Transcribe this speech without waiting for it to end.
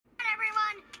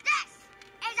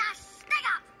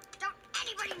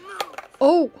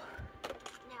Oh.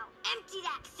 Now empty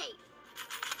that safe.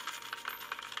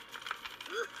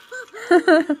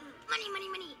 Money, money,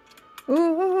 money.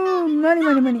 Ooh, money,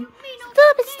 money, money.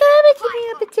 Stop it, Give me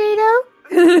a potato.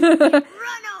 Run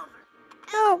over.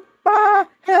 Help,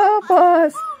 help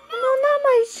us. No, not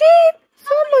my sheep.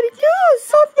 Somebody do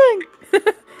something.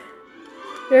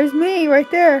 There's me right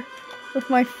there. With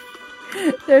my...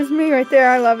 There's me right there.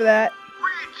 I love that.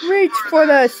 Reach for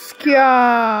the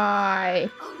sky.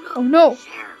 Oh no.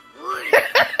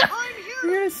 I'm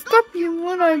gonna stop you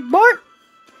when I bark.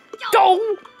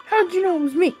 Oh, how'd you know it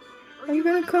was me? Are you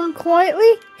gonna come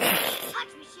quietly? Touch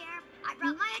me, Sheriff. I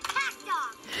brought my attack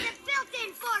dog. It's a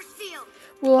built-in force field.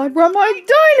 Well, I brought my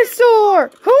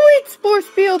dinosaur. Who eats force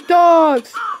field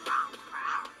dogs?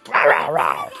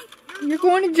 You're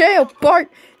going to jail,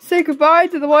 Bart. Say goodbye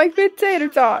to the white potato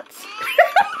tots.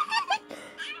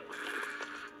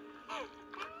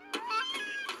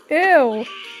 Ew.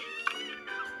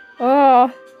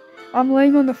 Oh, I'm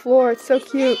laying on the floor. It's so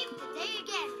cute.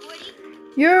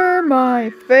 You're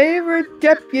my favorite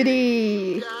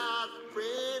deputy.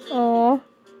 Aw.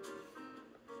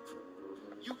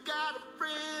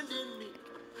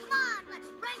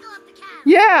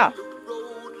 Yeah.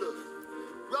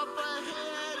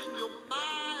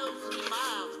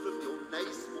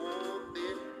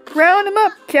 Round him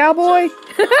up, cowboy.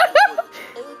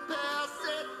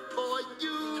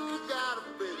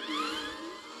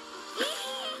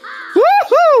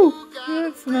 Woohoo!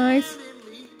 That's nice.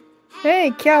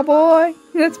 Hey, cowboy.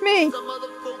 That's me.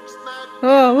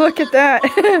 Oh, look at that.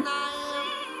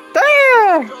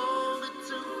 There!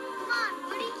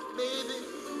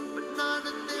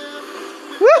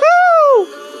 Woohoo!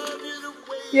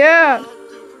 Yeah.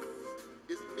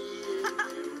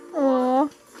 Aww.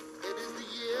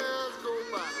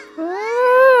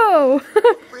 Oh!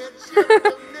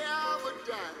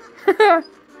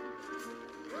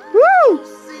 Woo!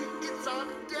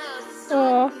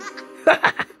 Oh.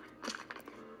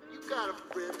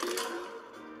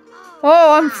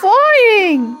 Oh, I'm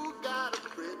flying!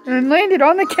 And landed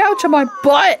on the couch on my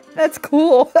butt. That's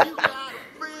cool.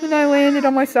 And I landed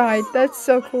on my side. That's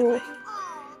so cool.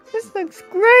 This looks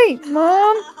great,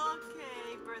 Mom.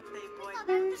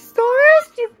 I'm so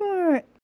thirsty for it.